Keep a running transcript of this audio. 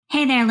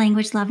Hey there,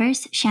 language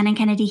lovers. Shannon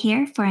Kennedy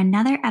here for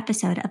another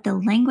episode of the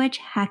Language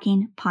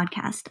Hacking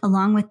Podcast,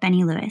 along with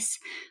Benny Lewis.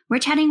 We're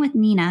chatting with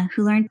Nina,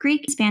 who learned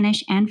Greek,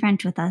 Spanish, and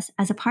French with us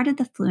as a part of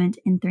the Fluent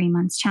in 3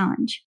 Months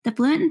Challenge. The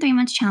Fluent in 3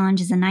 Months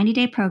Challenge is a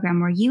 90-day program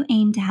where you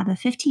aim to have a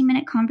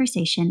 15-minute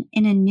conversation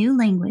in a new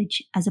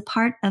language as a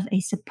part of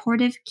a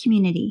supportive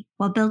community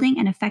while building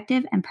an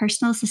effective and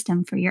personal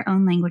system for your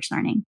own language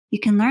learning. You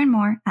can learn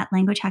more at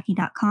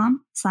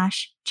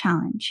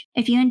languagehacking.com/challenge.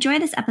 If you enjoy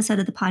this episode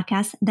of the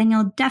podcast, then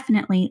you'll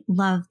definitely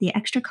love the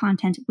extra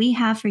content we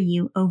have for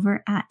you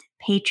over at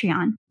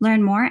Patreon.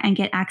 Learn more and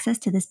get access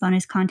to this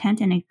bonus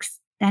content and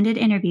extended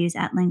interviews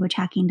at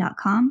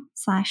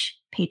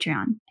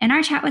languagehacking.com/Patreon. In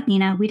our chat with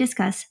Nina, we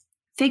discuss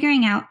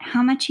figuring out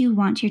how much you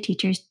want your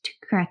teachers to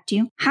correct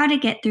you, how to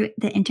get through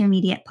the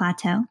intermediate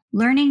plateau,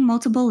 learning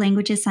multiple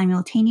languages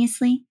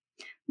simultaneously,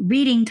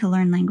 reading to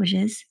learn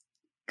languages,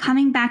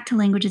 coming back to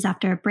languages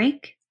after a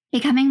break,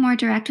 becoming more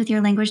direct with your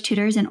language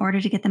tutors in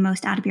order to get the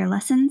most out of your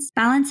lessons,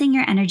 balancing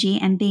your energy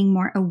and being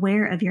more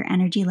aware of your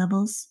energy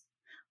levels,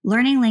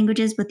 learning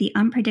languages with the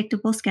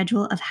unpredictable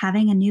schedule of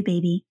having a new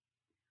baby,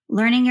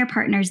 learning your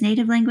partner's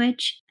native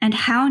language, and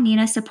how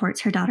Nina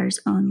supports her daughter's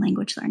own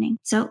language learning.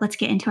 So let's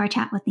get into our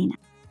chat with Nina.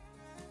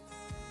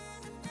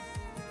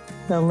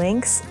 The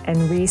links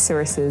and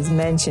resources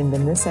mentioned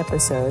in this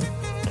episode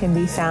can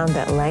be found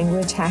at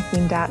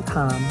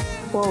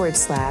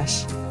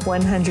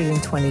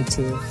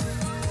languagehacking.com/122.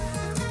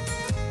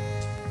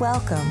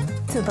 Welcome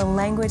to the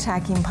Language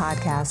Hacking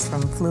Podcast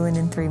from Fluent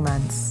in 3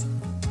 Months.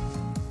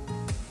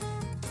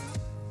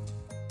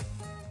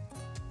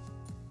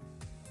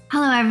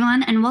 Hello,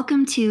 everyone, and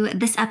welcome to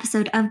this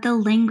episode of the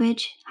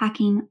Language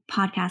Hacking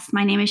Podcast.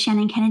 My name is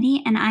Shannon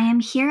Kennedy, and I am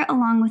here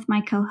along with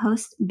my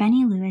co-host,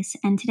 Benny Lewis,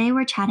 and today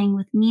we're chatting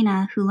with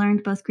Nina, who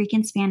learned both Greek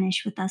and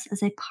Spanish with us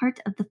as a part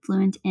of the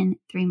Fluent in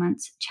 3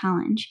 Months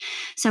Challenge.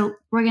 So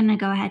we're going to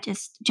go ahead,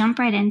 just jump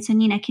right in. So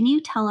Nina, can you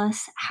tell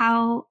us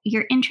how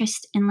your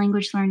interest in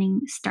language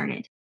learning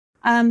started?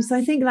 So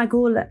I think like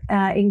all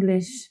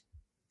English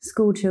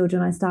school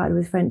children, I started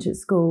with French at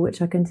school,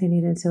 which I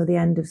continued until the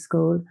end of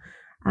school.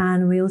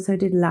 And we also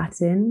did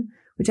Latin,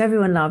 which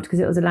everyone loved because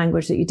it was a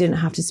language that you didn't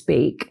have to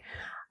speak.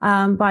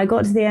 But I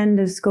got to the end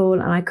of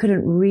school and I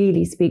couldn't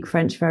really speak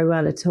French very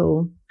well at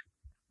all.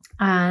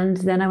 And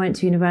then I went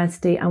to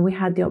university and we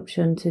had the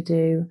option to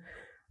do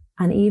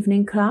an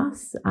evening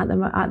class. At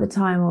the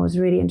time, I was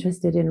really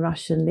interested in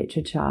Russian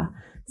literature.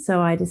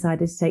 So I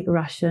decided to take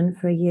Russian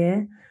for a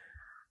year.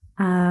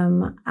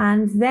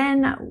 And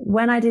then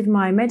when I did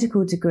my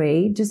medical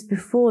degree, just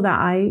before that,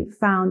 I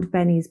found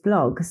Benny's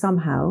blog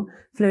somehow,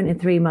 Fluent in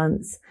 3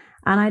 Months.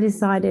 And I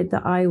decided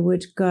that I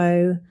would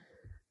go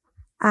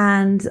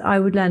and I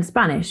would learn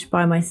Spanish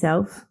by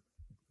myself.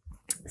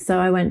 So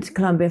I went to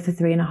Colombia for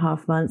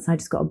 3.5 months. I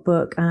just got a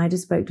book and I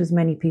just spoke to as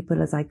many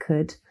people as I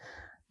could.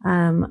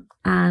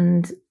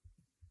 And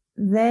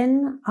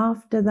then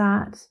after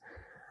that,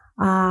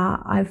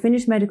 I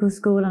finished medical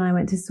school and I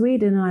went to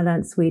Sweden and I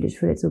learned Swedish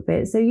for a little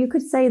bit. So you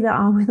could say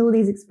that with all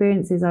these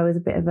experiences, I was a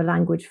bit of a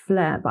language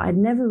flirt, but I'd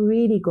never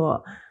really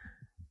got,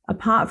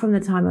 apart from the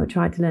time I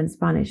tried to learn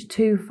Spanish,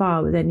 too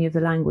far with any of the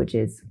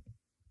languages.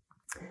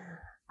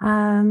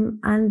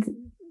 And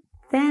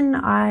then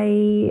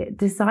I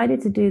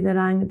decided to do the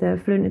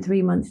Fluent in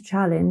 3 Months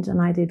Challenge,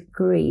 and I did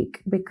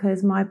Greek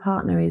because my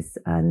partner is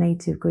a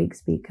native Greek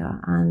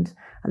speaker. And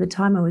at the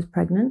time I was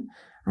pregnant.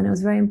 And it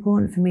was very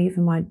important for me, for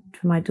my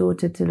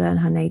daughter to learn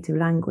her native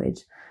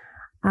language.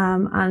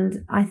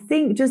 And I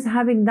think just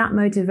having that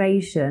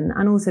motivation,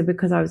 and also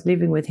because I was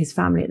living with his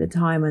family at the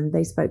time and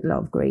they spoke a lot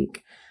of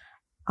Greek,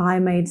 I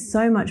made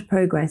so much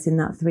progress in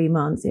that 3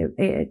 months.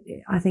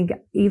 I think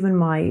even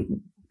my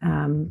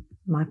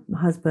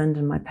husband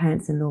and my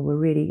parents-in-law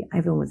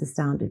everyone was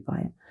astounded by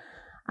it.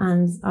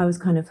 And I was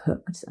kind of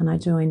hooked and I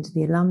joined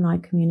the alumni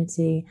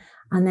community.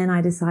 And then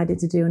I decided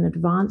to do an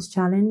advanced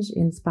challenge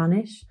in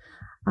Spanish.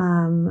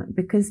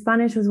 Because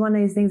Spanish was one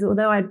of these things,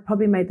 although I'd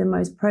probably made the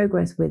most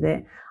progress with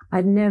it,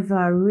 I'd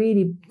never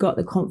really got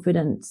the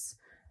confidence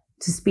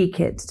to speak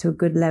it to a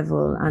good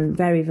level and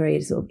very,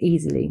 very sort of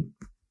easily.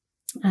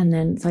 And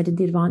then, so I did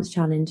the advanced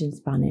challenge in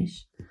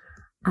Spanish.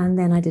 And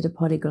then I did a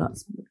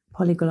polyglot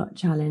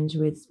challenge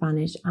with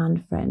Spanish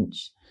and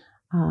French,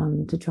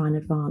 to try and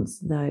advance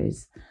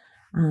those.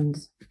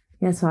 And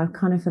yeah, so I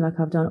kind of feel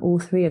like I've done all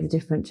 3 of the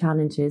different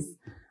challenges.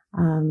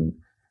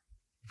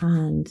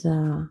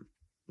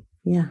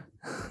 Yeah.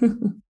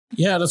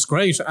 Yeah, that's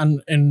great.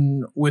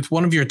 And with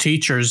one of your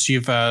teachers,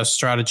 you've a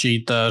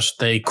strategy that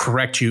they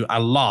correct you a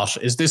lot.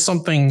 Is this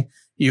something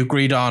you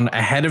agreed on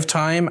ahead of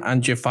time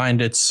and you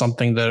find it's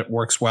something that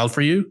works well for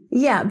you?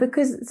 Yeah,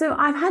 so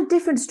I've had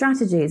different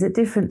strategies at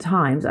different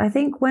times. I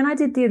think when I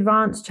did the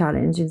advanced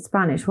challenge in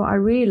Spanish, what I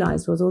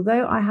realized was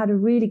although I had a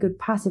really good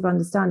passive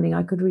understanding,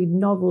 I could read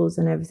novels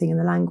and everything in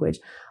the language,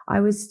 I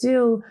was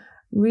still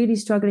really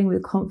struggling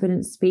with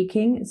confidence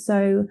speaking.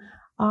 So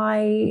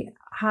I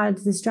had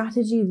the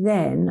strategy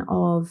then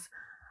of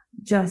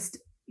just,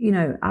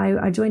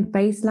 I joined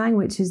Baselang,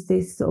 which is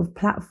this sort of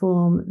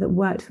platform that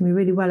worked for me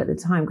really well at the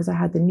time because I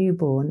had the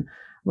newborn.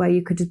 where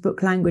you could just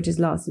book lessons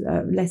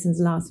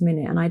last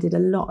minute. And I did a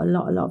lot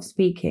of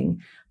speaking.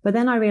 But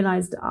then I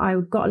realized I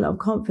got a lot of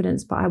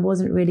confidence, but I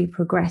wasn't really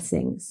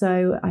progressing.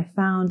 So I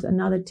found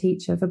another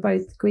teacher for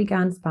both Greek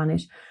and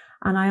Spanish.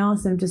 And I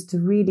asked them just to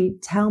really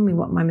tell me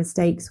what my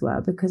mistakes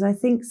were, because I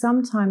think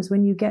sometimes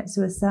when you get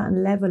to a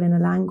certain level in a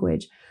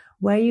language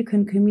where you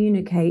can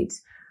communicate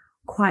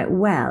quite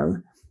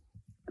well,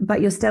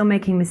 but you're still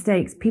making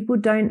mistakes, people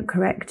don't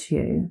correct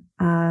you.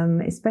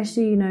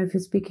 Especially, if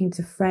you're speaking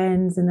to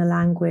friends in the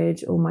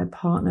language, or my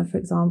partner, for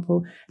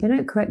example, they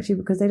don't correct you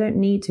because they don't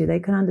need to. They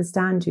can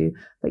understand you,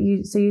 but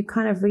you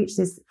kind of reach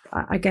this,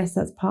 I guess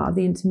that's part of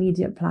the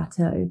intermediate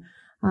plateau.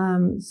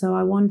 So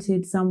I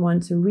wanted someone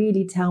to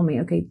really tell me,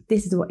 okay,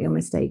 this is what your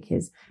mistake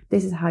is.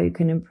 This is how you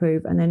can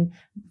improve. And then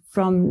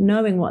from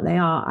knowing what they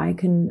are,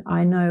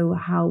 I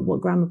know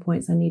what grammar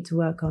points I need to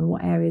work on,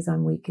 what areas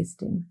I'm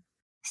weakest in.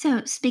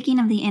 So speaking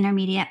of the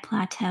intermediate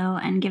plateau,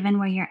 and given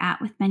where you're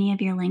at with many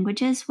of your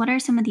languages, what are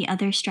some of the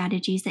other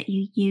strategies that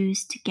you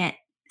use to get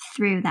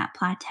through that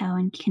plateau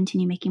and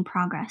continue making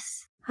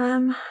progress?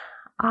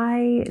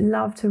 I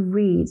love to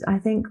read. I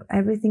think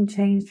everything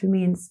changed for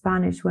me in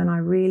Spanish when I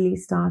really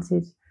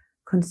started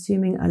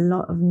consuming a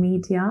lot of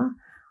media.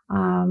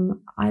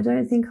 I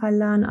don't think I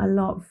learn a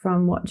lot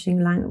from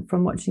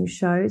watching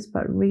shows,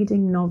 but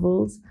reading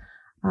novels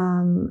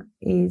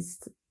is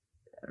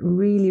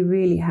really,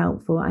 really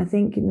helpful. I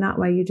think in that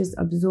way you just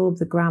absorb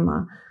the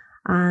grammar.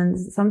 And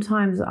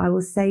sometimes I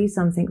will say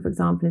something, for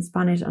example, in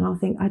Spanish, and I'll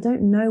think, I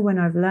don't know when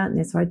I've learned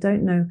this, or I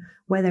don't know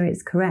whether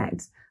it's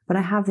correct, but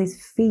I have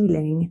this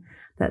feeling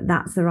that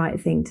that's the right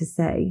thing to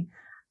say.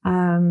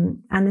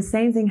 And the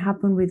same thing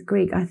happened with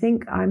Greek. I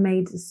think I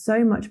made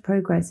so much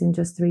progress in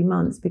just 3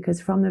 months, because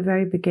from the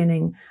very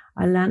beginning,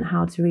 I learned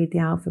how to read the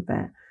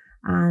alphabet,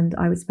 and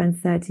I would spend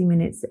 30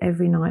 minutes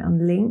every night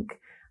on Link.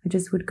 I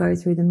just would go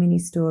through the mini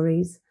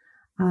stories.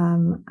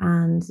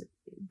 And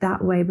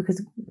that way,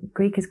 because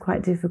Greek is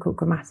quite difficult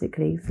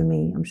grammatically for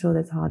me. I'm sure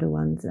there's harder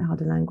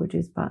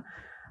languages, but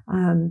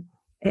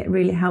it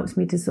really helps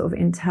me to sort of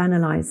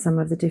internalize some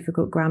of the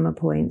difficult grammar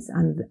points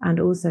and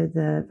also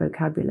the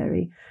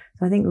vocabulary.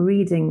 So I think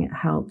reading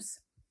helps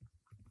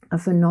a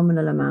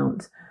phenomenal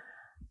amount.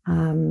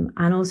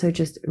 And also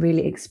just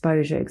really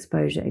exposure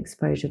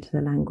to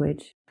the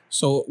language.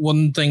 So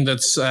one thing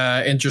that's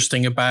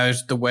interesting about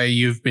the way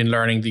you've been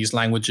learning these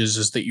languages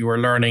is that you are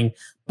learning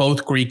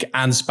both Greek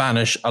and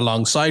Spanish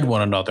alongside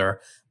one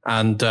another.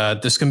 And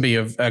this can be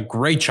a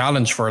great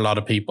challenge for a lot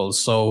of people.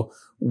 So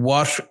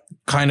what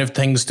kind of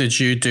things did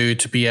you do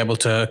to be able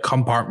to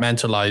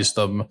compartmentalize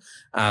them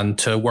and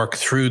to work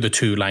through the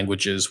two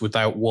languages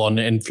without one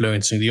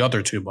influencing the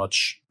other too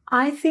much?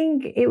 I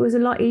think it was a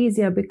lot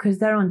easier because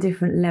they're on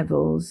different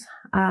levels.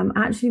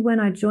 Actually, when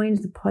I joined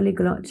the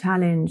Polyglot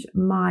Challenge,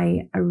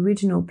 my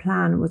original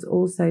plan was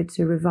also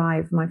to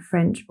revive my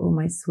French or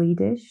my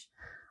Swedish.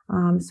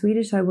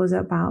 Swedish, I was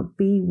about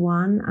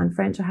B1, and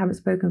French I haven't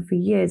spoken for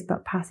years,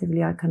 but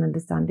passively I can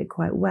understand it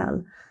quite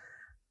well.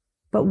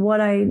 But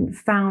what I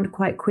found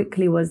quite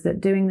quickly was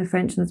that doing the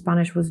French and the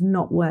Spanish was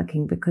not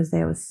working because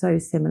they were so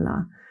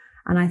similar.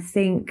 And I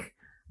think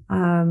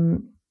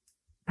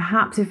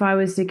perhaps if I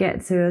was to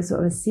get to a sort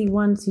of a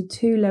C1,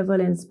 C2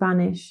 level in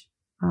Spanish,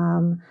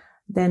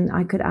 then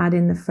I could add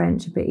in the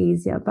French a bit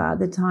easier. But at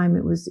the time,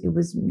 it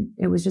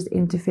was just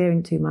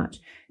interfering too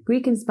much.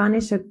 Greek and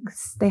Spanish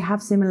they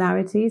have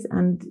similarities,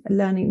 and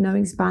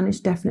knowing Spanish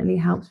definitely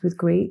helps with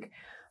Greek.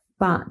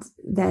 But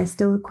they're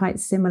still quite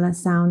similar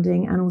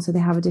sounding, and also they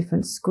have a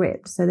different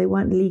script, so they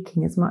weren't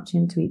leaking as much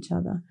into each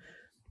other.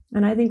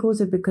 And I think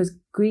also because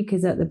Greek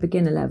is at the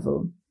beginner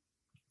level,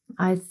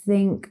 I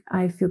think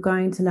if you're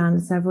going to learn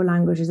several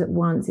languages at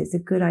once, it's a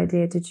good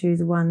idea to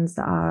choose ones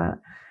that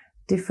are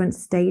different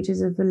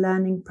stages of the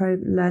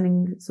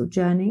learning sort of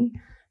journey.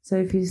 So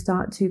if you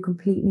start two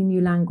completely new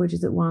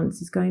languages at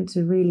once, it's going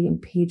to really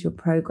impede your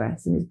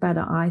progress. And it's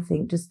better, I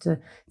think, just to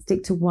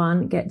stick to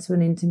one, get to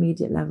an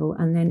intermediate level,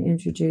 and then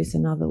introduce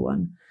another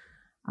one.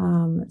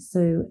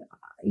 So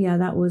yeah,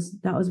 that was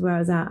where I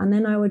was at. And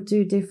then I would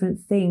do different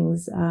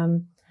things.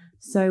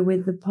 So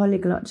with the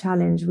Polyglot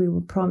Challenge, we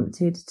were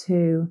prompted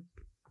to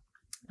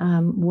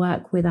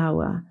work with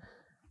our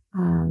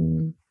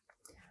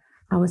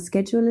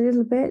schedule a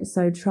little bit.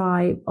 So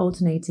try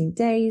alternating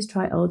days,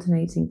 try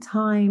alternating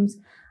times.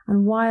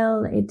 And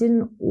while it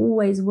didn't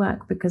always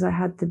work because I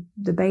had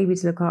the baby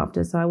to look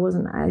after, so I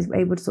wasn't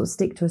able to sort of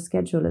stick to a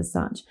schedule as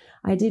such,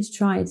 I did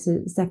try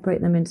to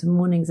separate them into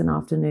mornings and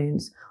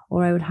afternoons,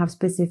 or I would have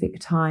specific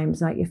times.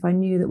 Like if I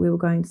knew that we were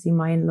going to see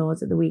my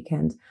in-laws at the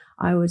weekend,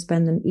 I would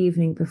spend an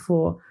evening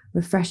before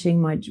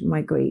refreshing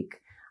my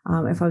Greek.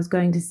 If I was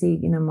going to see,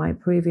 my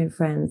Peruvian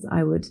friends,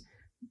 I would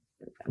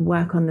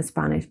work on the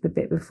Spanish a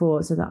bit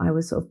before, so that I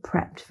was sort of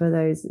prepped for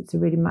those to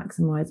really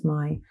maximize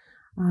my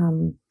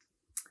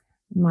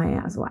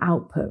sort of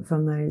output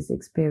from those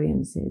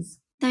experiences.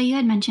 Though you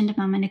had mentioned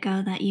a moment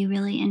ago that you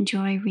really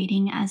enjoy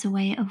reading as a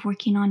way of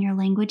working on your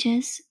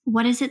languages,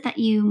 what is it that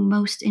you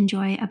most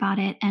enjoy about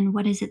it, and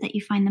what is it that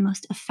you find the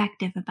most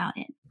effective about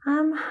it?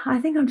 I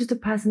think I'm just a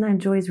person that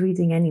enjoys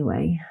reading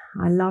anyway.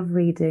 I love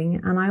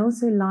reading, and I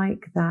also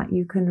like that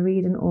you can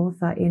read an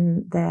author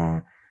in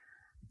the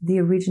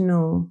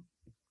original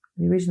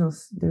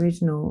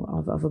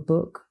of a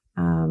book,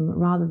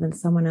 rather than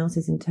someone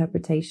else's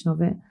interpretation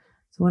of it.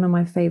 So one of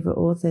my favorite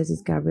authors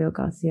is Gabriel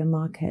Garcia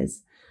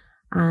Marquez.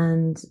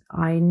 And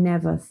I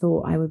never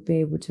thought I would be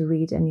able to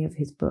read any of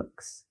his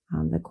books.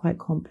 They're quite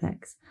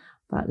complex.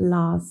 But at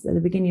the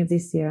beginning of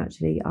this year,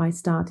 actually, I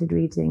started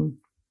reading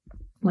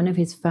one of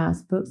his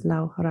first books,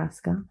 La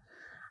Hojarasca.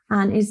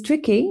 And it's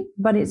tricky,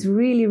 but it's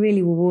really,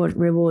 really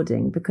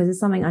rewarding because it's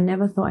something I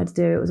never thought I'd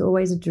do. It was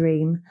always a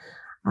dream.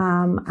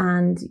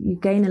 And you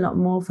gain a lot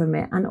more from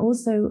it. And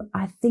also,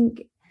 I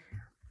think,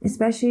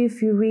 especially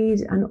if you read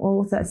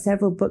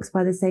several books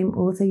by the same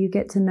author, you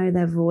get to know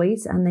their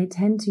voice, and they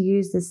tend to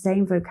use the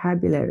same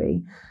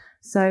vocabulary.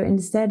 So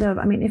instead of,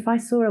 if I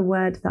saw a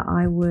word that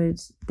I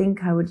would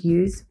think I would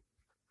use,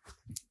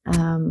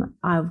 I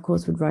of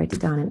course would write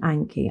it down in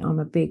Anki. I'm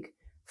a big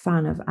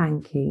fan of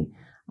Anki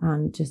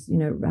and just,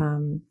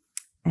 SRS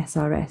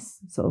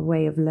sort of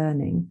way of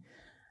learning.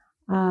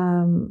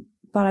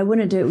 But I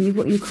wouldn't do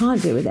it. You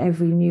can't do it with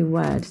every new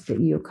word that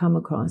you come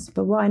across.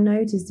 But what I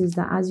noticed is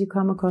that as you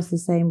come across the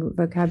same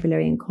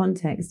vocabulary and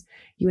context,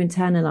 you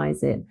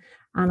internalize it.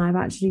 And I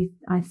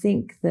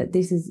think that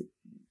this is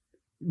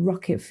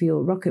rocket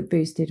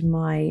boosted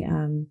my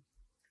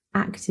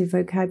active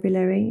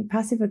vocabulary.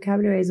 Passive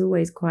vocabulary has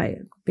always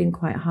been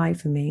quite high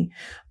for me.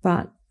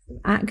 But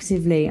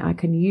actively, I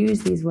can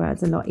use these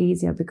words a lot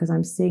easier because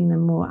I'm seeing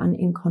them more and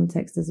in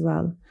context as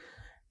well.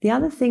 The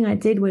other thing I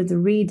did with the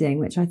reading,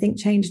 which I think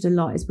changed a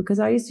lot, is because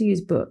I used to use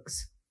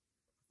books.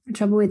 The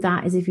trouble with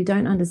that is if you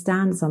don't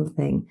understand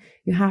something,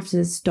 you have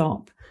to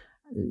stop,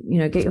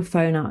 get your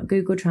phone out,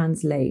 Google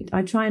Translate.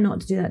 I try not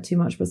to do that too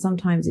much, but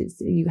sometimes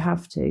you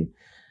have to.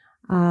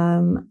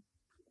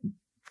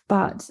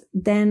 But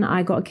then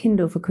I got a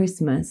Kindle for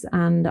Christmas,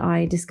 and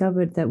I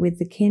discovered that with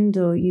the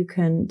Kindle, you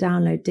can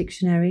download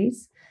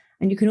dictionaries,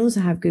 and you can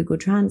also have Google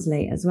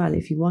Translate as well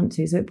if you want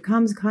to. So it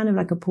becomes kind of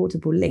like a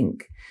portable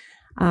link.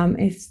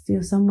 If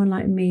you're someone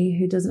like me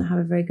who doesn't have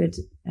a very good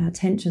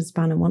attention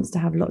span and wants to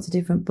have lots of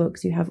different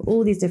books, you have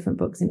all these different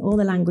books in all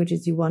the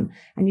languages you want,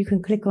 and you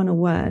can click on a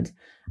word.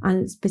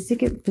 And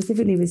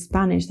specifically with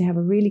Spanish, they have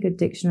a really good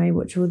dictionary,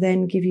 which will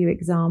then give you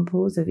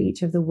examples of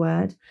each of the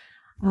word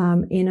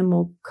in a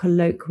more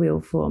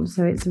colloquial form.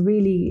 So it's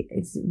really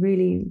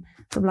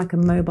sort of like a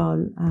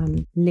mobile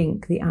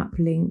link, the app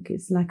link.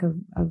 It's like a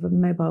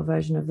mobile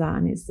version of that,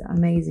 and it's an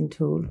amazing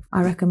tool.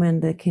 I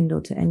recommend the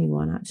Kindle to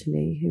anyone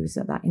actually who's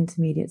at that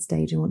intermediate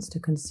stage and wants to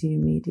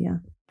consume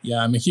media.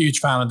 Yeah, I'm a huge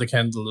fan of the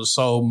Kindle. There's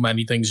so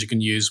many things you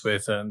can use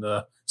with it, and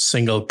the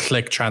single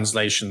click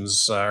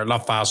translations are a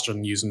lot faster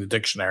than using the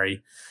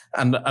dictionary.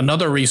 And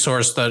another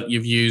resource that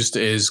you've used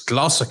is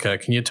Glossika.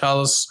 Can you tell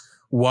us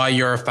why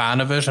you're a fan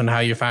of it and how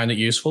you found it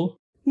useful?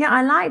 Yeah,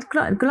 I liked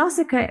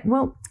Glossika.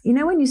 Well,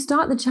 when you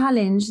start the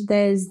challenge,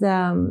 there's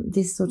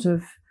this sort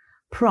of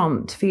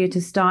prompt for you to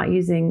start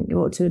using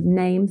or to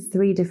name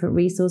 3 different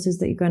resources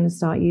that you're going to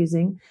start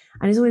using.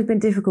 And it's always been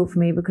difficult for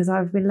me because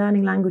I've been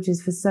learning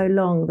languages for so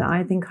long that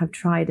I think I've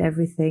tried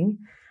everything.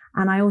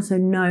 And I also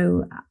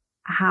know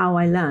how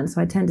I learn,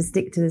 so I tend to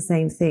stick to the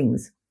same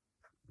things.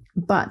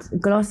 But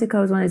Glossika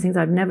was one of those things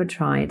I've never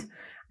tried.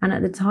 And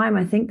at the time,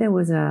 I think there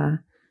was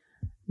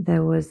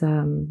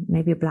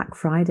maybe a Black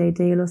Friday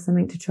deal or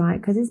something to try it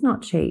because it's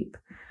not cheap.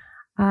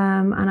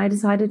 And I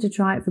decided to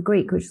try it for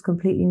Greek, which is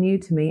completely new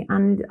to me.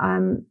 And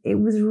it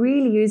was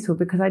really useful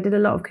because I did a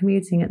lot of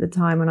commuting at the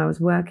time when I was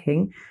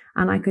working,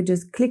 and I could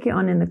just click it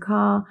on in the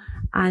car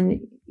and,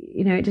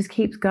 it just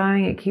keeps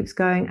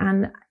going.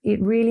 And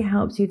it really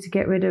helps you to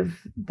get rid of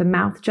the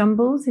mouth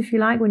jumbles, if you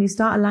like, when you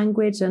start a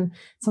language. And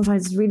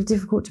sometimes it's really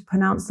difficult to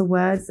pronounce the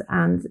words.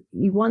 And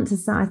you want to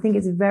I think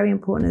it's very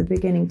important at the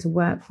beginning to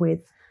work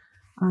with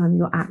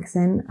your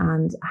accent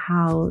and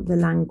how the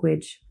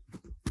language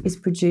is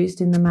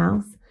produced in the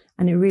mouth,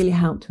 and it really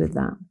helped with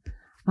that.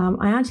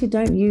 I actually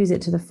don't use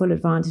it to the full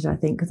advantage, I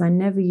think, because I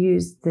never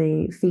use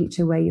the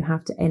feature where you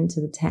have to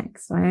enter the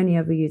text. I only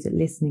ever use it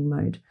listening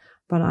mode,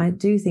 but I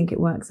do think it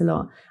works a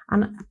lot.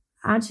 And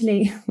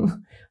actually,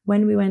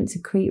 when we went to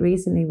Crete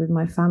recently with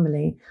my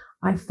family,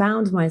 I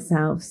found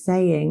myself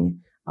saying,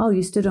 "Oh,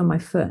 you stood on my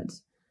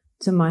foot,"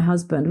 to my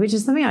husband, which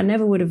is something I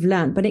never would have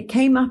learned, but it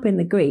came up in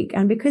the Greek.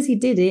 And because he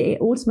did it,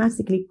 it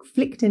automatically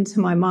flicked into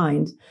my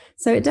mind.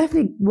 So it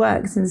definitely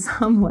works in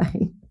some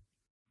way.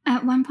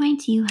 At one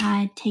point, you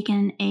had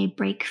taken a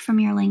break from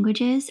your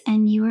languages,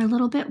 and you were a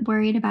little bit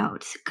worried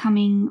about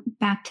coming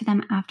back to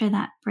them after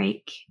that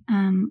break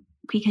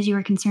because you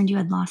were concerned you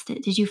had lost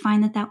it. Did you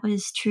find that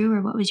was true,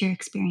 or what was your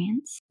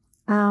experience?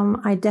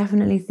 I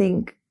definitely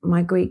think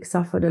my Greek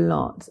suffered a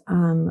lot.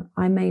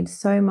 I made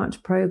so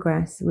much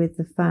progress with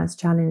the first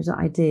challenge that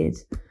I did.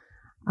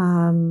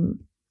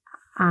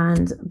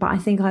 But I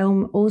think I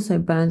also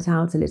burnt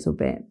out a little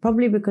bit,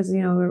 probably because,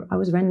 I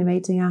was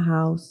renovating our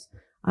house.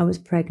 I was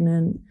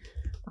pregnant.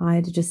 I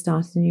had just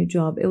started a new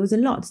job. It was a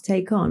lot to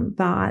take on.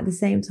 But at the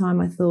same time,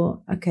 I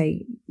thought,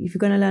 okay, if you're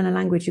going to learn a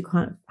language, you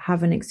can't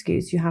have an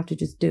excuse. You have to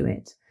just do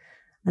it.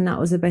 And that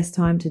was the best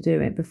time to do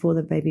it, before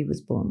the baby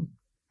was born.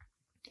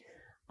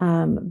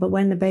 But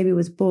when the baby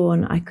was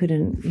born, I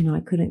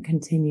couldn't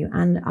continue.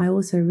 And I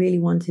also really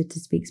wanted to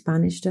speak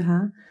Spanish to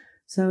her.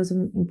 So it was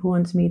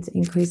important to me to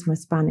increase my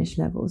Spanish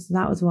levels. So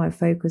that was what I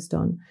focused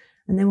on.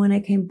 And then when I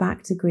came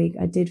back to Greek,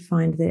 I did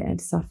find that it had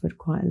suffered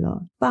quite a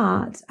lot.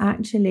 But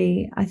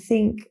actually, I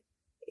think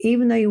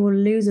even though you will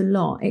lose a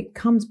lot, it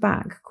comes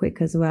back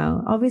quick as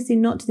well. Obviously,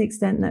 not to the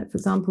extent that, for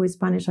example, with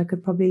Spanish, I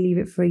could probably leave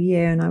it for a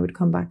year and I would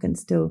come back and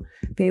still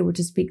be able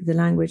to speak the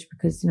language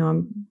because,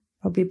 I'm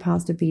probably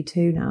past a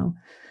B2 now.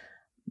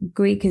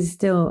 Greek is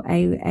still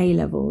A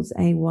levels,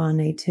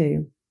 A1,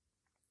 A2.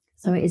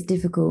 So it is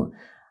difficult.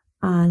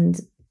 And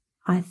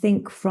I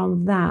think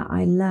from that,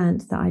 I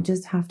learned that I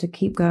just have to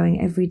keep going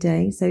every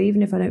day. So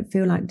even if I don't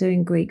feel like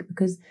doing Greek,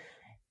 because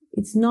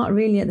it's not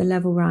really at the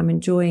level where I'm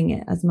enjoying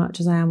it as much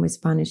as I am with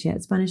Spanish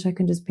yet. Spanish, I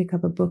can just pick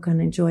up a book and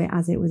enjoy it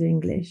as it was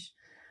English.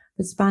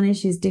 But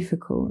Spanish is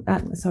difficult.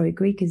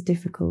 Greek is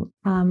difficult.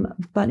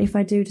 But if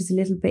I do just a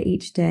little bit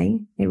each day,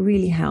 it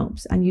really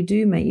helps. And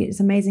it's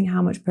amazing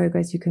how much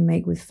progress you can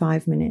make with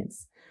 5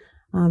 minutes.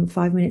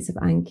 5 minutes of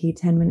Anki,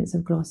 10 minutes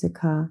of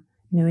Glossika,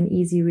 an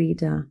easy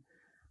reader.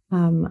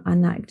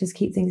 And that just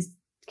keeps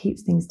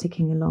things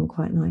ticking along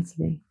quite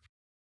nicely.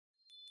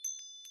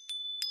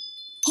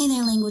 Hey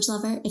there, language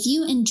lover. If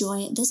you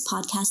enjoy this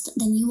podcast,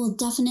 then you will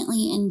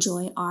definitely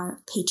enjoy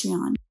our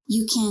Patreon.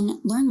 You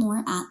can learn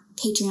more at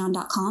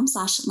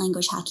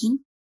patreon.com/languagehacking.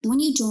 When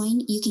you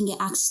join, you can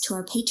get access to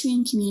our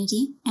Patreon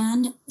community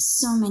and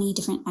so many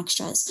different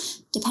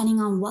extras. Depending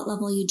on what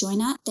level you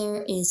join at,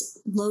 there is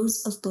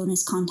loads of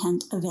bonus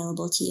content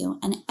available to you,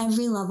 and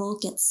every level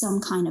gets some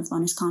kind of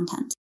bonus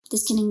content.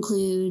 This can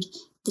include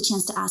the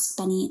chance to ask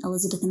Benny,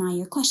 Elizabeth, and I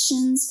your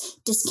questions,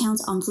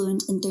 discounts on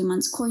Fluent in 3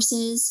 months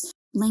courses,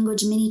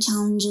 language mini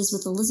challenges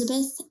with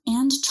Elizabeth,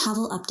 and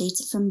travel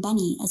updates from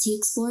Benny as he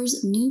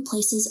explores new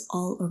places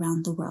all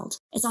around the world.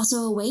 It's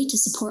also a way to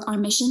support our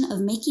mission of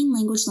making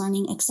language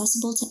learning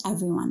accessible to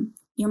everyone.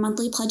 Your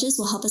monthly pledges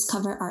will help us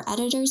cover our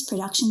editors,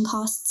 production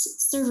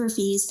costs, server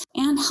fees,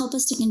 and help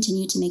us to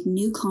continue to make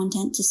new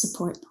content to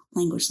support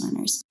language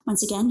learners.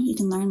 Once again, you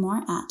can learn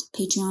more at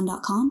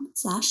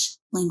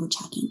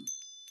patreon.com/languagehacking.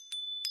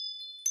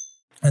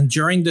 And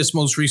during this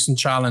most recent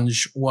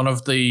challenge, one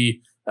of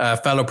the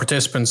fellow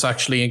participants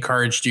actually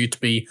encouraged you to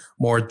be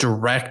more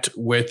direct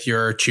with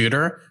your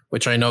tutor,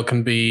 which I know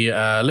can be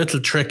a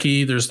little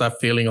tricky. There's that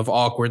feeling of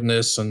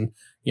awkwardness and,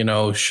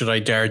 should I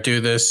dare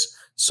do this?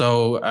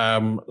 So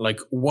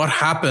what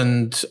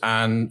happened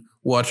and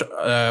what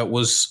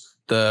was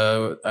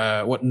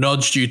what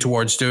nudged you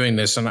towards doing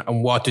this,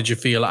 and what did you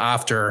feel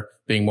after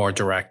being more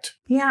direct?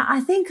 Yeah,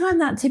 I think I'm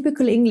that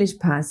typical English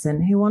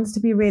person who wants to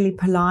be really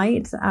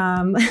polite.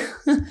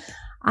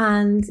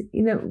 And,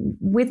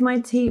 with my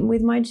team,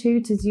 with my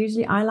tutors,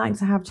 usually I like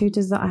to have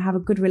tutors that I have a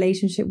good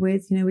relationship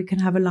with. We can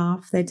have a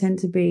laugh. They tend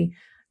to be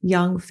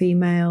young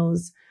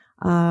females.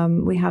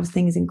 We have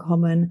things in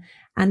common.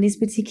 And this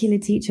particular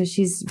teacher,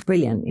 she's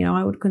brilliant.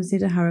 I would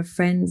consider her a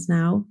friend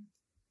now.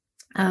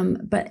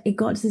 But it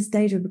got to the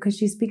stage where, because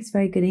she speaks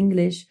very good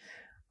English,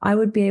 I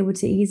would be able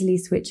to easily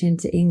switch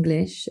into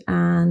English,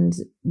 and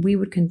we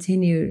would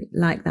continue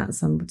like that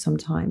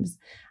sometimes.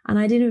 And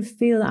I didn't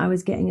feel that I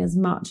was getting as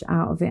much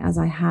out of it as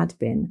I had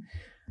been.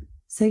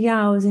 So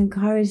yeah, I was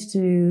encouraged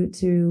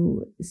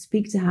to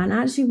speak to her. And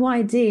actually what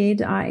I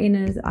did, I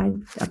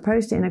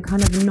approached it in a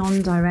kind of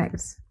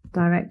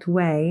direct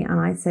way. And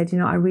I said,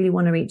 I really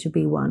want to reach a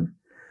B1,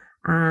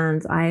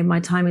 and my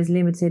time is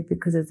limited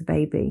because of the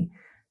baby.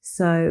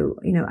 So,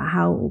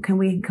 how can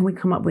we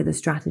come up with a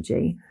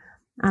strategy?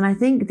 And I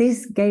think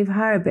this gave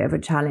her a bit of a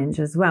challenge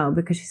as well,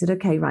 because she said,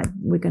 okay, right,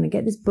 we're going to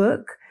get this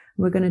book.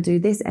 We're going to do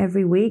this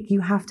every week. You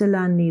have to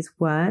learn these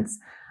words.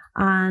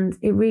 And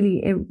it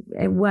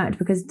worked,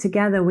 because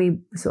together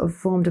we sort of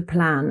formed a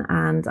plan.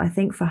 And I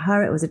think for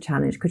her, it was a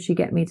challenge. Could she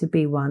get me to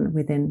B1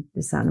 within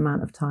a certain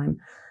amount of time?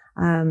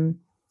 And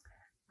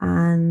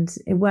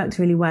it worked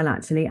really well,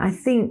 actually. I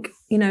think,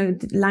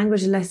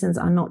 language lessons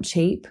are not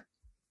cheap.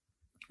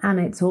 And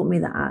it taught me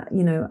that,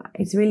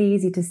 it's really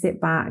easy to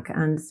sit back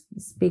and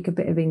speak a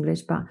bit of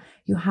English, but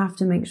you have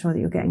to make sure that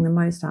you're getting the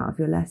most out of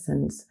your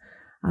lessons,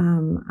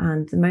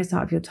 and the most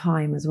out of your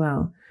time as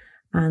well.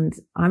 And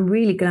I'm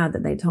really glad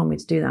that they told me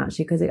to do that,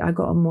 actually, because I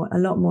got a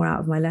lot more out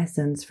of my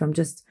lessons from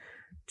just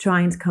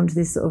trying to come to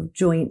this sort of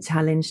joint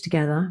challenge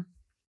together.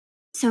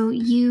 So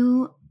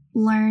you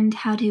learned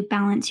how to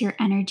balance your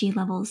energy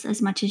levels as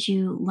much as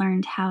you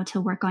learned how to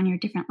work on your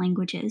different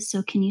languages.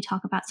 So can you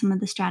talk about some of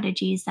the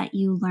strategies that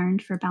you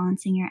learned for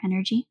balancing your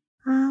energy?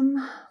 I'm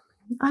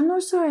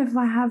not sure if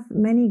I have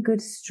many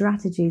good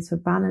strategies for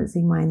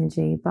balancing my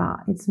energy,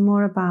 but it's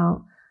more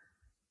about,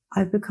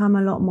 I've become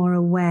a lot more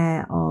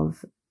aware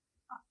of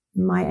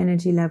my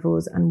energy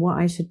levels and what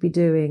I should be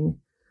doing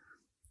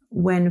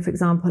when, for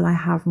example, I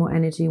have more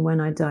energy and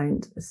when I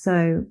don't.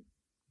 So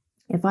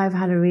if I've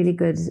had a really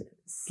good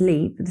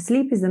sleep, the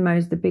sleep is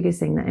the biggest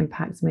thing that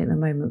impacts me at the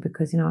moment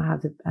because, I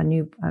have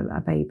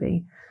a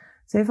baby.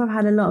 So if I've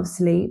had a lot of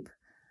sleep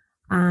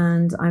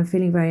and I'm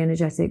feeling very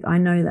energetic, I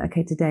know that,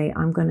 okay, today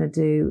I'm going to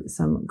do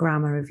some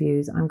grammar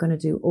reviews. I'm going to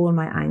do all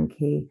my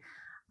Anki.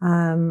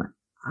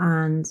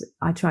 And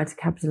I try to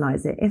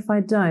capitalize it. If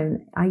I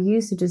don't, I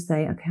used to just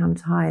say, okay, I'm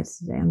tired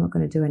today. I'm not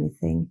going to do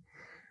anything.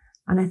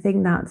 And I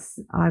think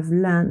I've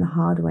learned the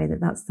hard way that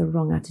that's the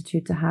wrong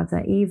attitude to have,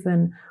 that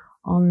even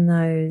on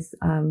those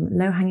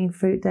low-hanging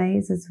fruit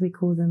days, as we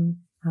call them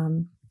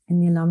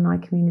in the alumni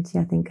community,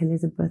 I think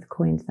Elizabeth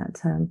coined that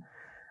term.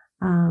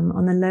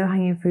 On the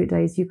low-hanging fruit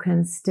days, you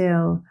can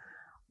still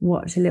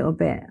watch a little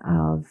bit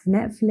of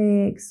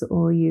Netflix,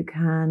 or you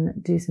can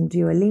do some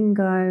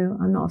Duolingo.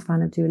 I'm not a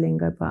fan of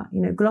Duolingo, but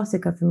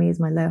Glossika for me is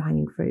my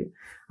low-hanging fruit.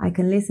 I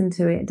can listen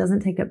to it. It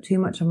doesn't take up too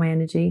much of my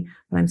energy,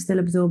 but I'm still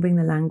absorbing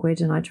the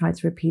language, and I try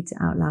to repeat it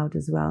out loud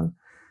as well.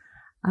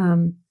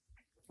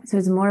 So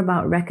it's more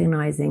about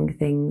recognizing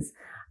things.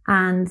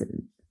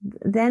 And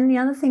then the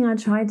other thing I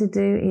try to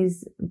do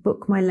is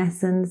book my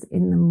lessons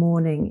in the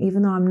morning,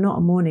 even though I'm not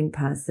a morning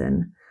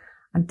person.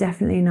 I'm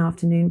definitely an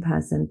afternoon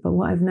person, but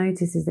what I've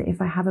noticed is that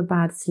if I have a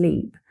bad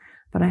sleep,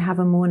 but I have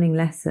a morning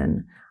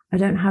lesson, I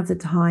don't have the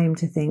time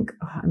to think,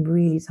 oh, I'm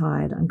really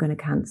tired, I'm going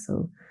to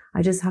cancel.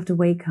 I just have to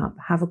wake up,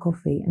 have a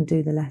coffee and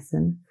do the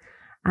lesson.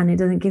 And it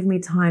doesn't give me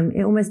time.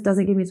 It almost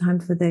doesn't give me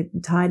time for the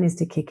tiredness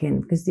to kick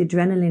in because the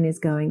adrenaline is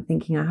going,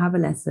 thinking I have a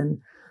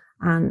lesson,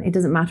 and it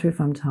doesn't matter if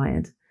I'm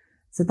tired.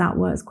 So that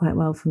works quite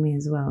well for me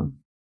as well.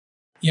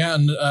 Yeah.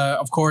 And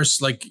of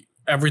course,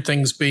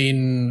 everything's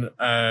been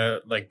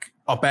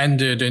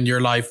upended in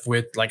your life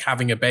with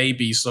having a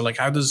baby. So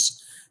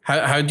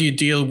how do you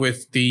deal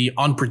with the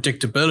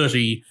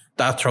unpredictability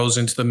that throws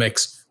into the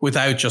mix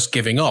without just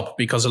giving up?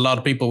 Because a lot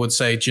of people would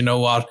say, do you know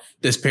what,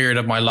 this period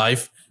of my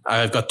life,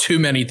 I've got too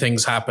many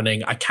things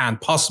happening. I can't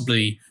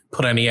possibly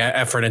put any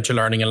effort into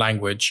learning a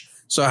language.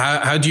 So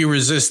how do you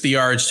resist the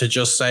urge to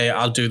just say,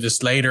 I'll do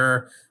this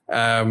later,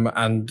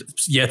 and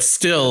yet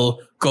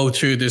still go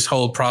through this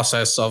whole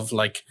process of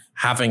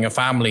having a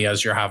family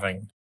as you're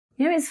having?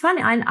 It's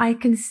funny. I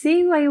can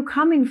see where you're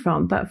coming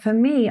from. But for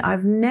me,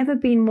 I've never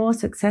been more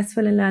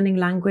successful in learning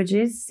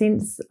languages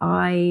since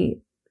I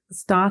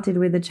started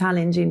with a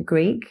challenge in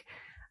Greek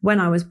when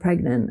I was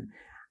pregnant.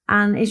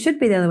 And it should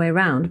be the other way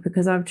around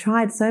because I've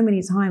tried so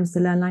many times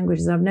to learn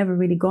languages. I've never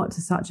really got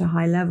to such a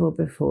high level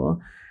before.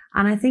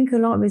 And I think a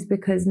lot of it is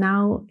because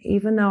now,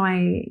 even though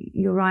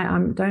you're right, I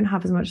don't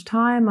have as much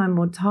time, I'm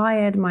more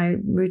tired, my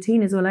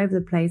routine is all over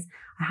the place,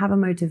 I have a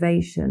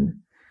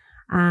motivation.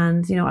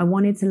 And,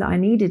 I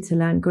needed to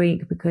learn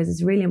Greek because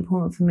it's really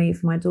important for me,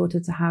 for my daughter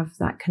to have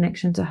that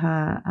connection to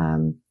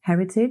her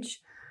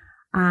heritage.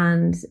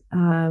 And,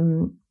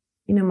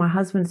 my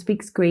husband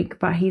speaks Greek,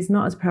 but he's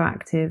not as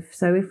proactive.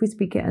 So if we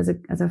speak it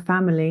as a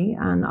family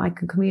and I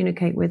can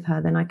communicate with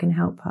her, then I can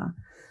help her.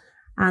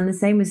 And the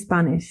same with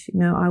Spanish.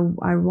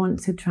 I want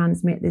to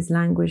transmit this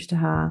language to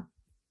her,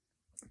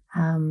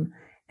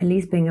 at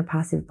least being a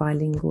passive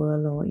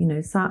bilingual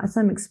or,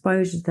 some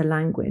exposure to the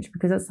language,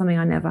 because that's something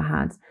I never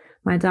had.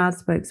 My dad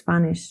spoke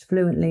Spanish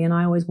fluently and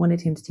I always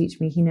wanted him to teach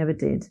me. He never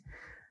did.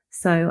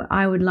 So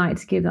I would like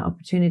to give that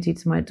opportunity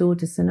to my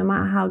daughter. So no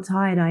matter how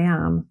tired I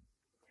am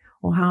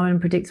or how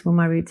unpredictable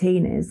my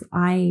routine is,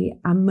 I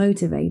am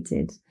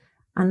motivated.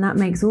 And that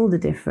makes all the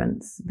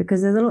difference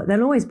because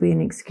there'll always be an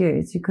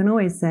excuse. You can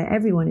always say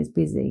everyone is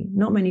busy.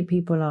 Not many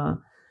people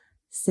are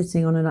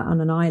sitting on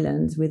an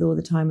island with all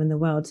the time in the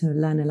world to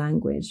learn a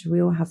language.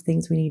 We all have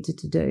things we needed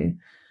to do,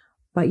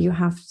 but you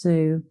have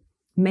to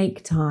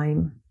make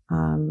time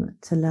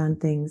to learn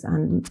things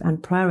and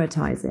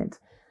prioritize it.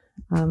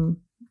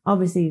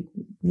 Obviously,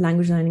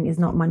 language learning is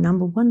not my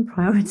number one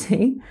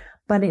priority,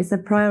 but it's a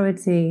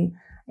priority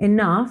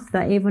enough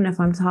that even if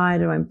I'm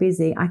tired or I'm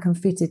busy, I can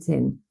fit it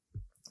in.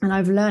 And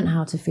I've learned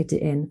how to fit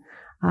it in.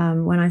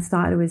 When I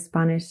started with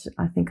Spanish,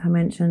 I think I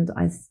mentioned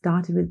I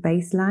started with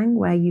Baselang,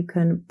 where you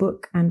can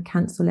book and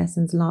cancel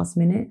lessons last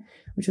minute,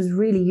 which was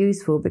really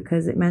useful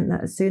because it meant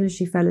that as soon as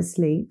she fell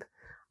asleep,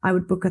 I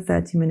would book a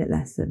 30-minute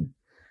lesson.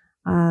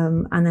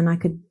 And then I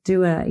could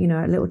do a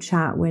little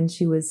chat when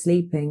she was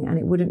sleeping, and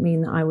it wouldn't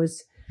mean that I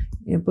was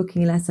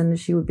booking a lesson and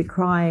she would be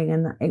crying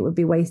and it would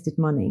be wasted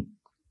money.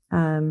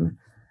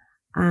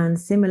 And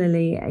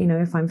similarly,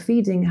 if I'm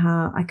feeding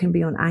her, I can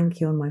be on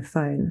Anki on my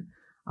phone.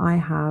 I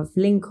have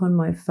Link on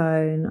my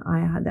phone.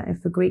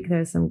 For Greek, there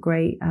are some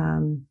great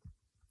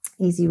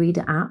easy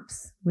reader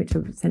apps, which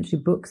are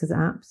essentially books as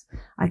apps.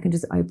 I can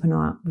just open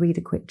up, read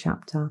a quick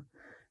chapter.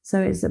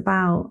 So it's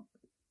about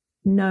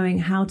knowing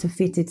how to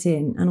fit it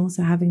in and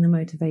also having the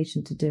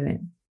motivation to do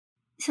it.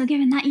 So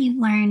given that you've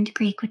learned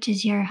Greek, which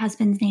is your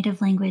husband's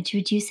native language,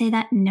 would you say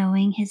that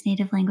knowing his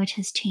native language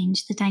has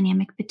changed the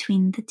dynamic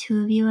between the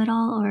two of you at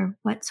all? Or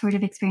what sort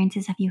of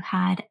experiences have you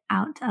had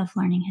out of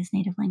learning his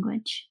native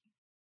language?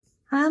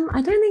 I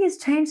don't think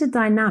it's changed the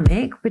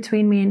dynamic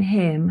between me and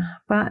him,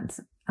 but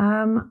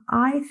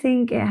I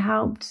think it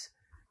helped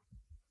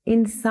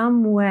in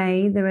some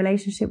way, the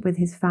relationship with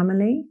his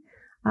family,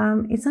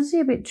 it's actually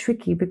a bit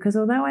tricky because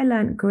although I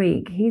learned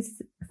Greek,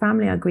 his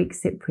family are Greek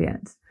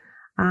Cypriot.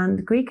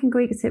 And Greek and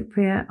Greek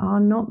Cypriot are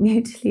not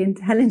mutually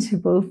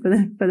intelligible for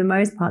the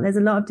most part. There's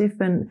a lot of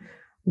different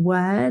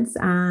words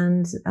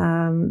and,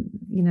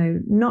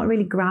 not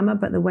really grammar,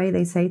 but the way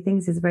they say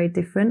things is very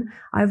different.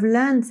 I've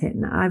learned it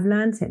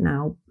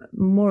now,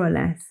 more or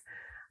less.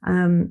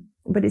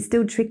 But it's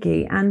still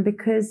tricky. And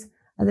because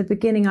at the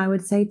beginning I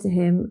would say to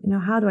him,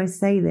 how do I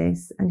say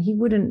this? And he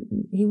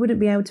wouldn't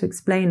be able to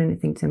explain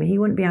anything to me. He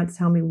wouldn't be able to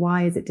tell me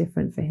why is it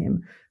different for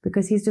him,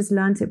 because he's just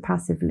learnt it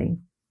passively.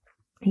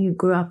 He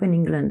grew up in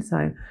England,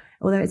 so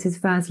although it's his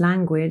first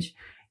language,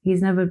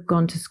 he's never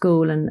gone to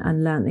school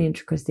and learnt the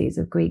intricacies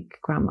of Greek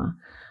grammar.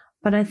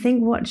 But I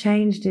think what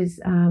changed is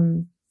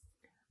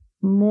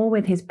more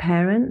with his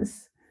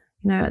parents.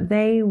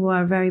 They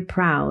were very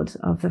proud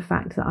of the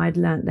fact that I'd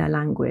learnt their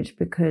language,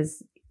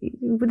 because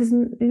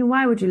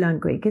why would you learn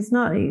Greek? It's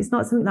not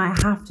something that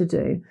I have to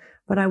do,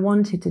 but I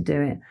wanted to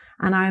do it.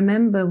 And I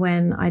remember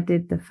when I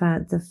did the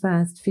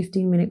first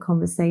 15-minute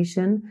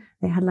conversation,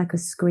 they had like a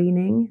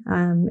screening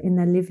in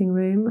their living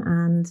room,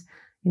 and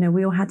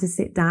we all had to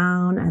sit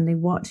down and they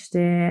watched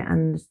it,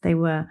 and they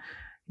were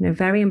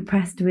very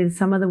impressed with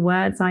some of the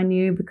words I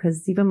knew,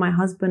 because even my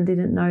husband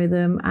didn't know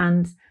them.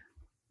 And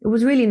it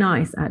was really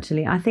nice,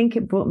 actually. I think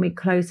it brought me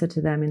closer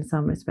to them in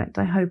some respect.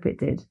 I hope it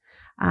did.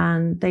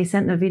 And they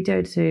sent a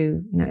video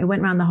to, it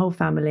went around the whole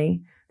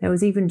family. There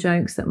was even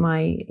jokes that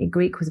my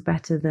Greek was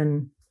better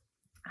than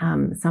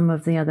some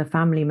of the other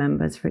family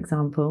members, for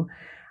example.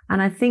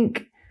 And I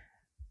think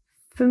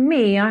for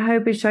me, I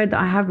hope it showed that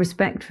I have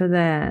respect for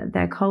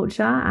their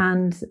culture.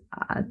 And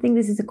I think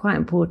this is quite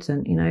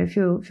important. If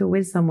you're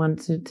with someone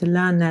to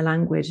learn their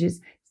language, it's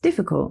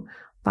difficult,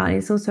 but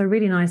it's also a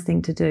really nice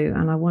thing to do.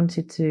 And I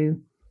wanted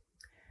to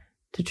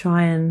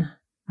try and,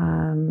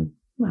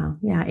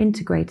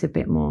 integrate a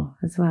bit more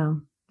as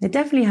well. It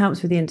definitely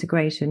helps with the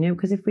integration,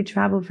 because if we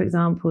travel, for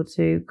example,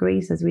 to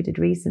Greece, as we did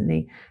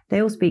recently,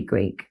 they all speak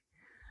Greek.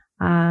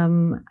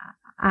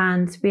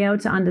 And to be able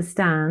to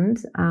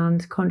understand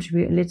and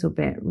contribute a little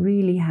bit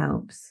really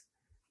helps.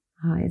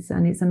 It's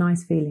a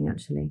nice feeling,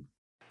 actually.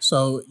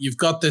 So you've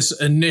got this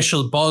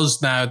initial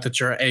buzz now that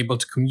you're able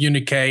to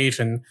communicate,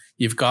 and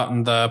you've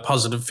gotten the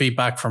positive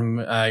feedback from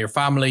your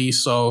family.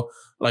 So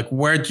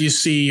where do you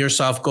see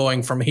yourself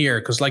going from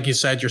here? Because like you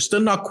said, you're still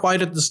not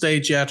quite at the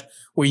stage yet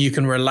where you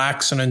can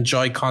relax and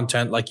enjoy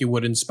content like you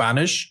would in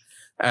Spanish.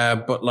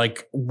 But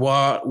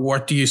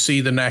what do you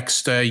see the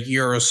next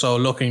year or so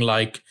looking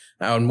like?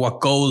 And what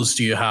goals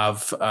do you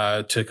have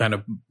to kind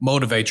of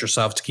motivate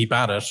yourself to keep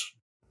at it?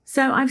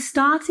 So I've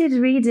started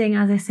reading,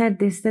 as I said,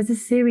 there's a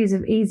series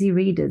of easy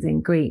readers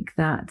in Greek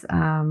that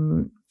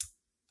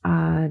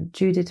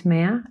Judith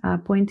Meyer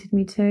pointed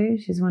me to.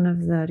 She's one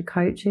of the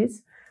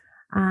coaches.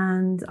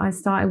 And I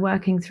started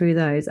working through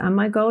those. And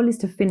my goal is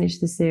to finish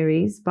the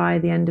series by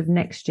the end of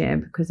next year,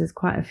 because there's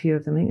quite a few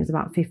of them. I think there's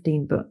about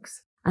 15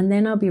 books. And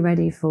then I'll be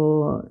ready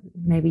for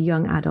maybe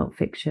young adult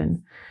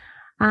fiction.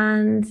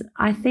 And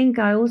I think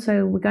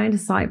we're going to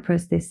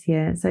Cyprus this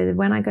year. So that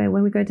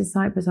when we go to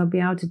Cyprus, I'll be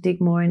able to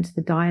dig more into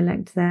the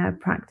dialect there,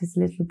 practice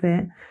a little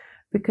bit,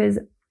 because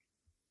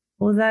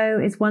although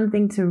it's one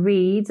thing to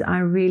read, I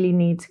really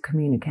need to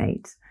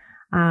communicate.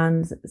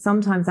 And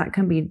sometimes it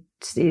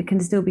can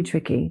still be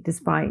tricky,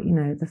 despite,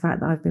 the fact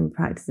that I've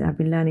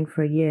been learning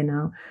for a year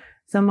now.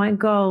 So my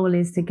goal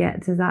is to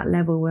get to that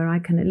level where I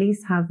can at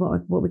least have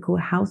what we call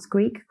house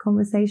Greek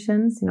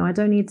conversations. I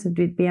don't need to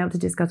be able to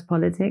discuss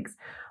politics,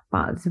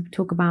 but to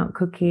talk about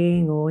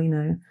cooking or,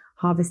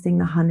 harvesting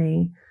the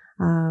honey,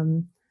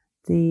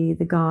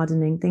 the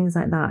gardening, things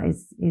like that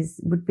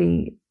would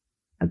be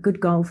a good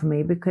goal for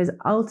me, because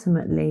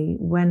ultimately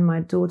when my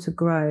daughter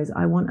grows,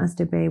 I want us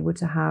to be able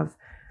to have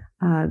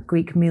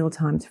Greek meal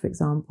times, for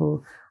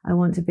example. I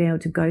want to be able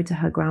to go to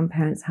her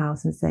grandparents'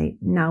 house and say,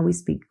 now we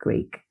speak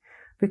Greek,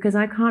 because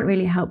I can't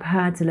really help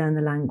her to learn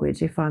the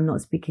language if I'm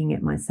not speaking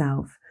it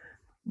myself.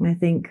 And I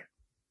think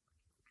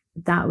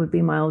that would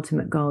be my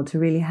ultimate goal, to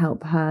really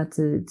help her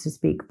to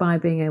speak by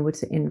being able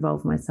to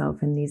involve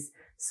myself in these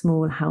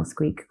small house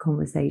Greek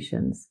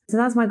conversations. So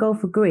that's my goal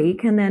for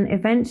Greek. And then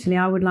eventually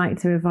I would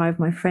like to revive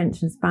my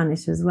French and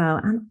Spanish as well.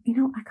 And,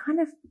 I kind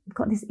of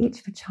got this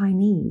itch for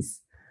Chinese,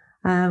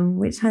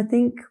 which I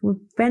think would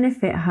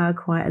benefit her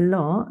quite a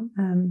lot.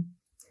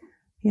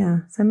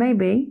 So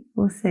maybe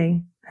we'll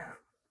see.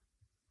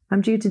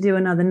 I'm due to do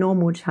another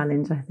normal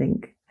challenge, I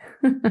think.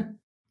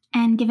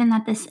 And given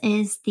that this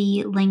is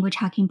the Language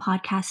Hacking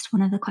Podcast,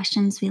 one of the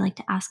questions we like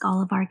to ask all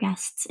of our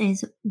guests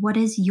is, what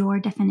is your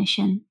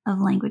definition of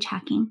language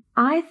hacking?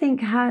 I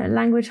think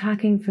language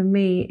hacking for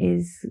me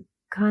is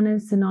kind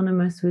of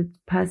synonymous with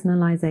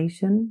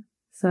personalization.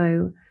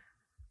 So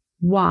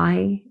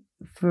why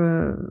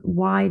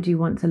do you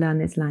want to learn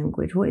this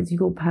language? What is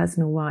your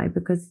personal why?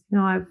 Because,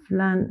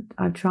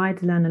 I've tried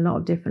to learn a lot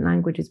of different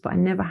languages, but I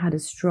never had a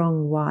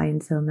strong why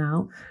until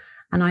now.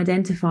 And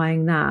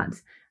identifying that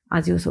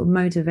as your sort of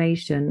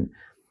motivation,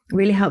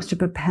 really helps to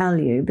propel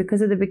you,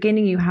 because at the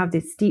beginning you have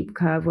this steep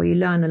curve where you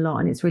learn a lot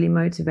and it's really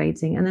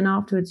motivating. And then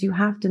afterwards you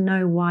have to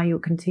know why you're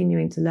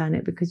continuing to learn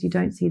it, because you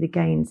don't see the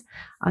gains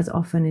as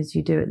often as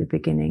you do at the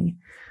beginning.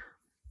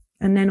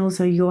 And then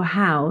also your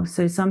how.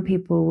 So some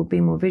people will be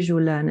more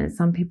visual learners.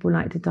 Some people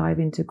like to dive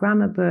into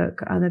grammar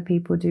book. Other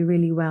people do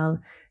really well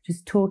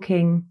just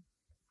talking.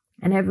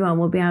 And everyone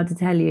will be able to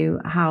tell you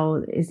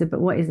what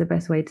is the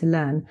best way to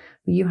learn.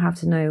 But you have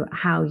to know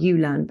how you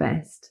learn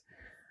best.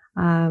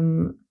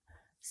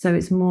 So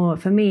it's more,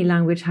 for me,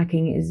 language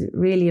hacking is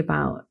really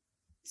about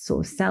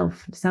sort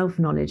of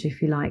self-knowledge,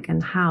 if you like,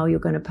 and how you're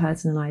going to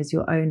personalize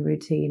your own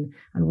routine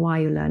and why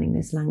you're learning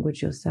this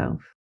language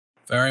yourself.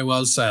 Very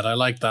well said. I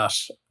like that.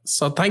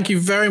 So thank you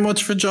very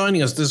much for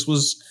joining us. This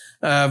was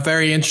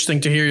very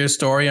interesting to hear your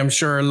story. I'm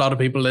sure a lot of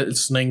people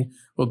listening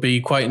will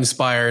be quite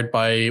inspired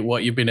by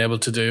what you've been able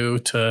to do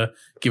to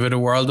give it a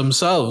whirl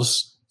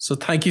themselves. So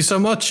thank you so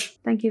much.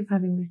 Thank you for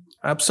having me.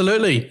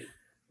 Absolutely.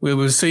 We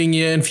will be seeing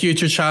you in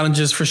future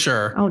challenges for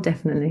sure. Oh,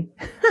 definitely.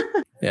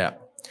 Yeah.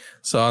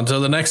 So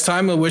until the next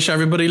time, I wish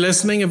everybody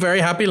listening a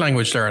very happy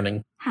language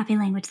learning. Happy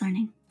language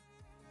learning.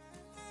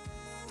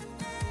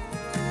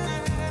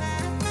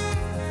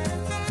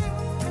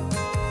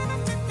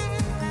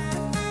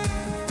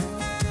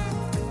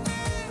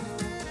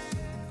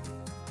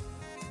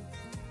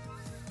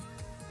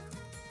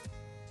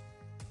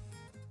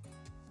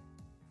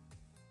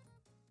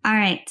 All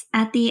right.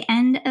 At the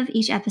end of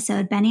each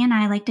episode, Benny and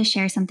I like to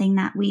share something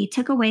that we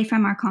took away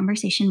from our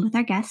conversation with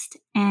our guest.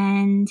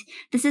 And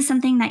this is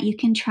something that you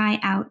can try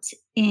out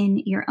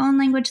in your own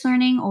language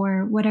learning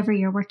or whatever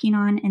you're working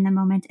on in the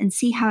moment and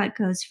see how it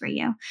goes for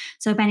you.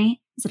 So,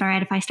 Benny, is it all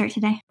right if I start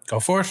today?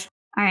 Go for it.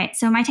 All right.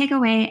 So my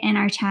takeaway in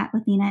our chat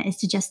with Nina is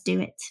to just do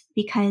it,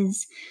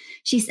 because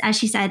as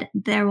she said,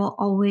 there will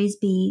always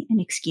be an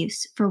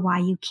excuse for why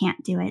you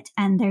can't do it.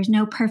 And there's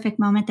no perfect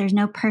moment. There's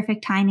no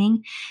perfect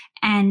timing.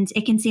 And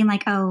it can seem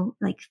like,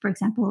 for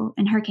example,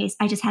 in her case,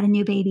 I just had a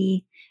new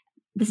baby.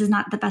 This is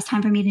not the best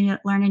time for me to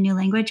learn a new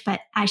language. But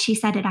as she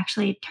said, it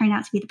actually turned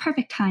out to be the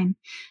perfect time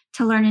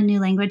to learn a new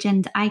language.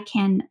 And I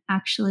can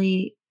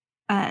actually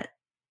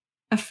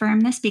affirm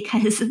this,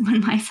 because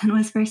when my son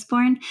was first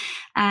born,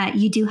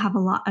 you do have a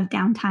lot of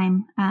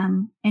downtime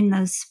in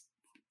those,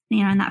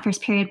 in that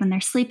first period when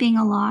they're sleeping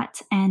a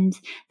lot and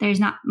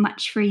there's not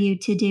much for you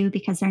to do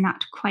because they're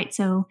not quite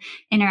so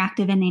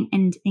interactive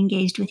and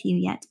engaged with you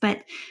yet.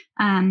 But,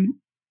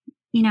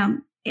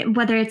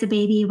 whether it's a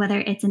baby, whether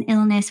it's an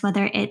illness,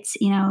 whether it's,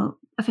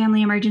 a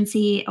family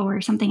emergency or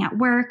something at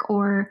work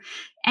or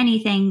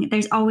anything,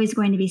 there's always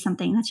going to be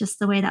something. That's just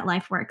the way that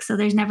life works. So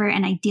there's never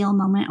an ideal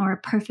moment or a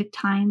perfect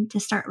time to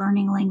start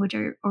learning a language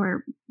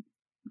or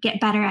get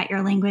better at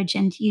your language.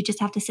 And you just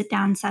have to sit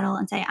down, settle,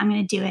 and say, I'm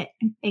going to do it,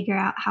 and figure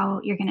out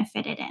how you're going to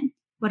fit it in.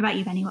 What about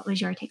you, Benny? What was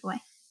your takeaway?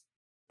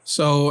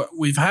 So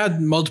we've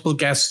had multiple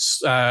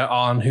guests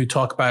on who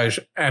talk about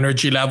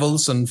energy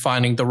levels and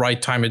finding the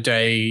right time of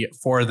day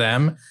for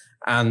them.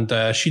 And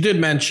she did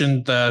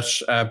mention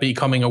that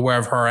becoming aware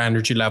of her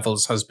energy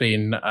levels has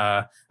been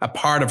a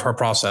part of her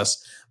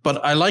process.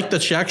 But I like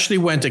that she actually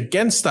went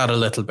against that a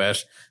little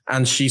bit.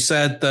 And she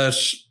said that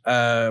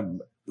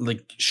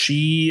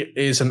she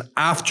is an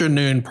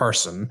afternoon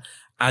person,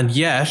 and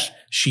yet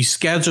she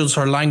schedules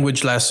her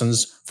language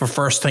lessons for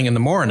first thing in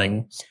the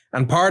morning.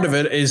 And part of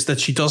it is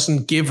that she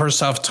doesn't give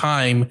herself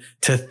time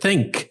to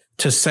think,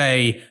 to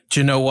say,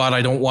 do you know what?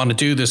 I don't want to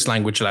do this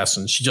language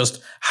lesson. She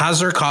just has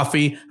her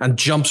coffee and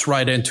jumps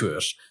right into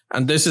it.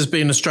 And this has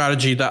been a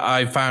strategy that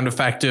I've found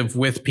effective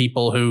with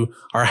people who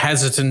are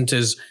hesitant,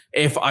 is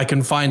if I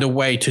can find a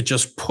way to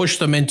just push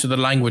them into the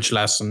language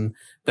lesson,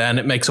 then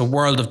it makes a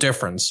world of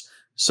difference.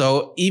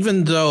 So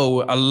even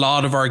though a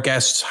lot of our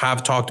guests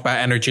have talked about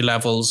energy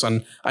levels,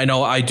 and I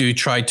know I do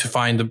try to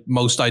find the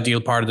most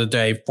ideal part of the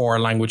day for a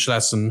language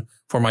lesson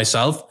for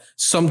myself,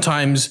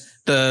 sometimes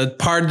the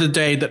part of the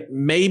day that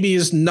maybe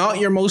is not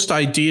your most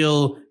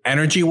ideal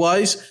energy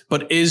wise,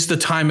 but is the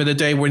time of the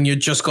day when you're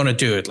just going to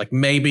do it. Like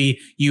maybe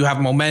you have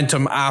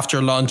momentum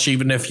after lunch,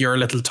 even if you're a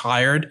little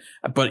tired,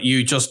 but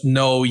you just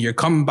know you're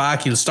coming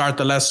back, you'll start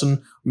the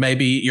lesson.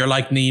 Maybe you're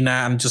like Nina,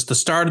 and just the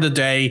start of the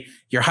day,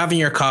 you're having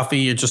your coffee,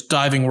 you're just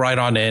diving right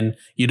on in.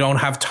 You don't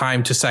have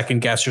time to second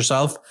guess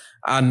yourself.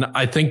 And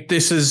I think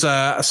this is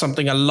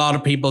something a lot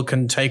of people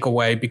can take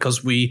away,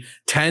 because we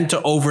tend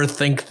to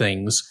overthink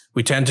things.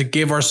 We tend to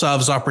give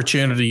ourselves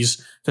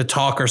opportunities to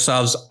talk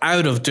ourselves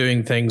out of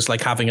doing things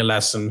like having a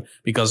lesson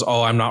because,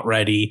 I'm not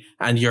ready.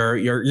 And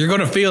you're going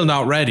to feel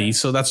not ready.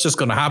 So that's just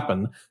going to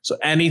happen. So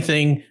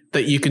anything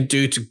that you can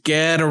do to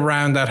get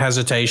around that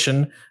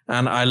hesitation.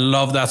 And I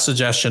love that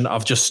suggestion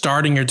of just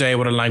starting your day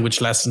with a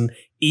language lesson,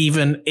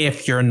 even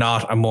if you're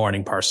not a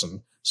morning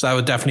person. So that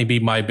would definitely be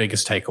my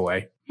biggest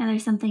takeaway. Yeah,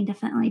 there's something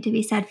definitely to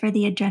be said for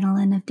the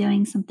adrenaline of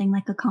doing something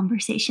like a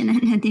conversation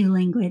in a new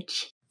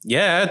language.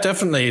 Yeah,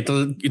 definitely.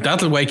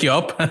 That'll wake you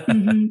up.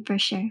 For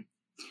sure.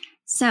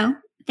 So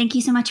Thank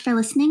you so much for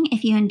listening.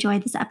 If you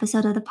enjoyed this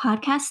episode of the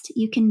podcast,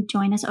 you can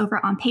join us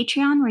over on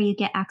Patreon, where you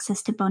get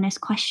access to bonus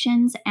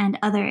questions and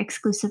other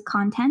exclusive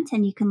content.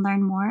 And you can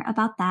learn more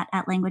about that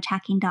at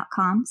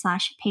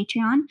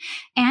languagehacking.com/Patreon.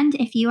 And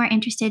if you are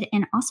interested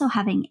in also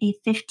having a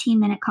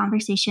 15-minute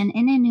conversation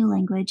in a new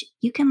language,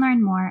 you can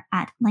learn more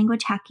at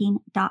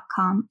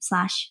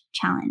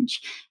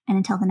languagehacking.com/challenge. And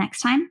until the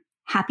next time,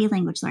 happy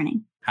language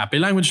learning. Happy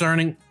language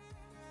learning.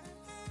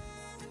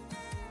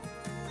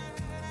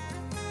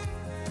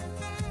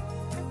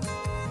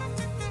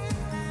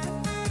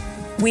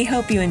 We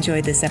hope you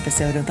enjoyed this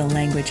episode of the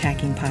Language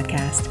Hacking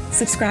Podcast.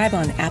 Subscribe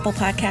on Apple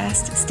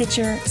Podcasts,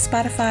 Stitcher,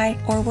 Spotify,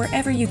 or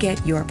wherever you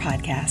get your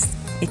podcasts.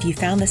 If you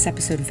found this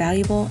episode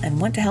valuable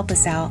and want to help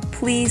us out,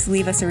 please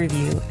leave us a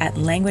review at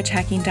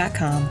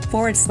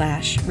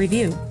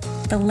languagehacking.com/review.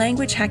 The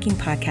Language Hacking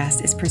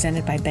Podcast is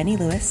presented by Benny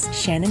Lewis,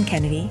 Shannon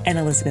Kennedy, and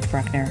Elizabeth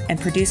Bruckner,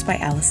 and produced by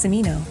Alice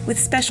Semino, with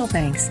special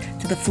thanks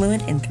to the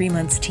Fluent in 3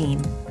 Months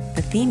team.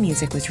 The theme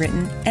music was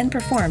written and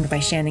performed by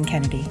Shannon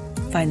Kennedy.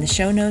 Find the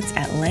show notes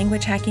at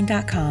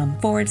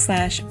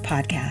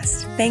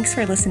languagehacking.com/podcast. Thanks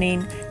for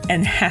listening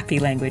and happy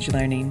language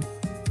learning.